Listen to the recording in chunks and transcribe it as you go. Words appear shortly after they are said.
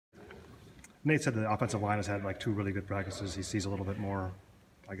Nate said the offensive line has had like 2 really good practices. He sees a little bit more,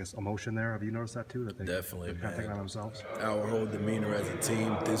 I guess, emotion there. Have you noticed that too? That they're kind of thinking on themselves? Our whole demeanor as a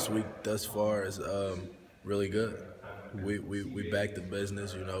team this week thus far is really good. We back the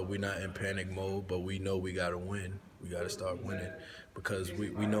business, you know. We're not in panic mode, but we know we got to win. We got to start winning because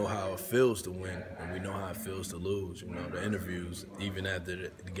we know how it feels to win and we know how it feels to lose. You know, the interviews, even after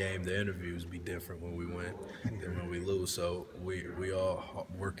the game, the interviews be different when we win than when we lose. So we all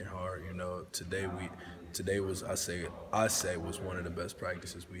working hard. You know, today was I say was one of the best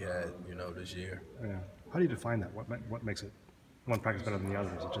practices we had. You know, this year. Yeah. How do you define that? What makes it one practice better than the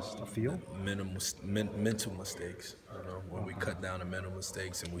other? Is it just a feel? Mental mistakes. You know, when we cut down the mental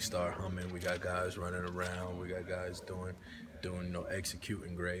mistakes and we start humming, we got guys running around, we got guys doing, you know,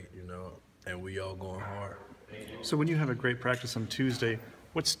 executing great, you know, and we all going hard. So when you have a great practice on Tuesday,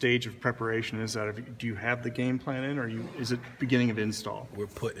 what stage of preparation is that? Do you have the game plan in, or is it beginning of install? We're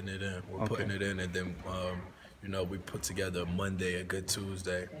putting it in. We're putting it in, and then you know, we put together a Monday, a good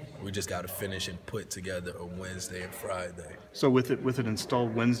Tuesday. We just got to finish and put together a Wednesday and Friday. So with it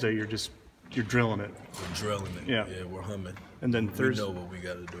installed Wednesday, you're drilling it. We're drilling it. Yeah, we're humming. And then Thursday. We know what we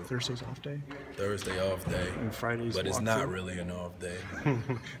got to do. Thursday's off day. Thursday off day. And Friday's. But it's not really an off day.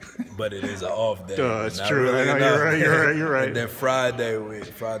 But it is an off day. Duh, it's true. Really, I know, you're right. And then Friday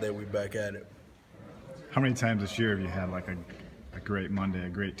we back at it. How many times this year have you had like a great Monday, a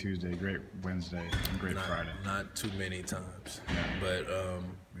great Tuesday, a great Wednesday, and great Friday? Not too many times. But,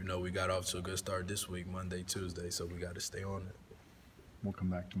 you know, we got off to a good start this week, Monday, Tuesday, so we got to stay on it. We'll come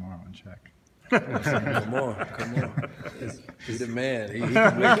back tomorrow and check. Come on. He's the man. He can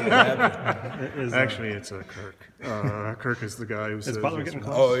make it happen. Actually, it's a Kirk. Kirk is the guy who says. Is Butler getting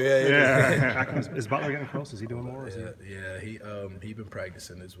close? Oh, yeah. Is Butler getting close? Is he doing more? Yeah. He been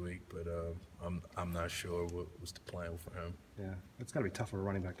practicing this week, but I'm not sure what was the plan for him. Yeah, it's got to be tough for a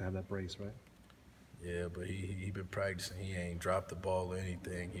running back to have that brace, right? Yeah, but he been practicing. He ain't dropped the ball or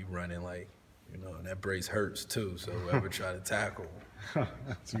anything. He running like, you know, and that brace hurts too. So whoever try to tackle,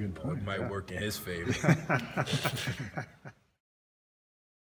 that's a good point. It might work in his favor.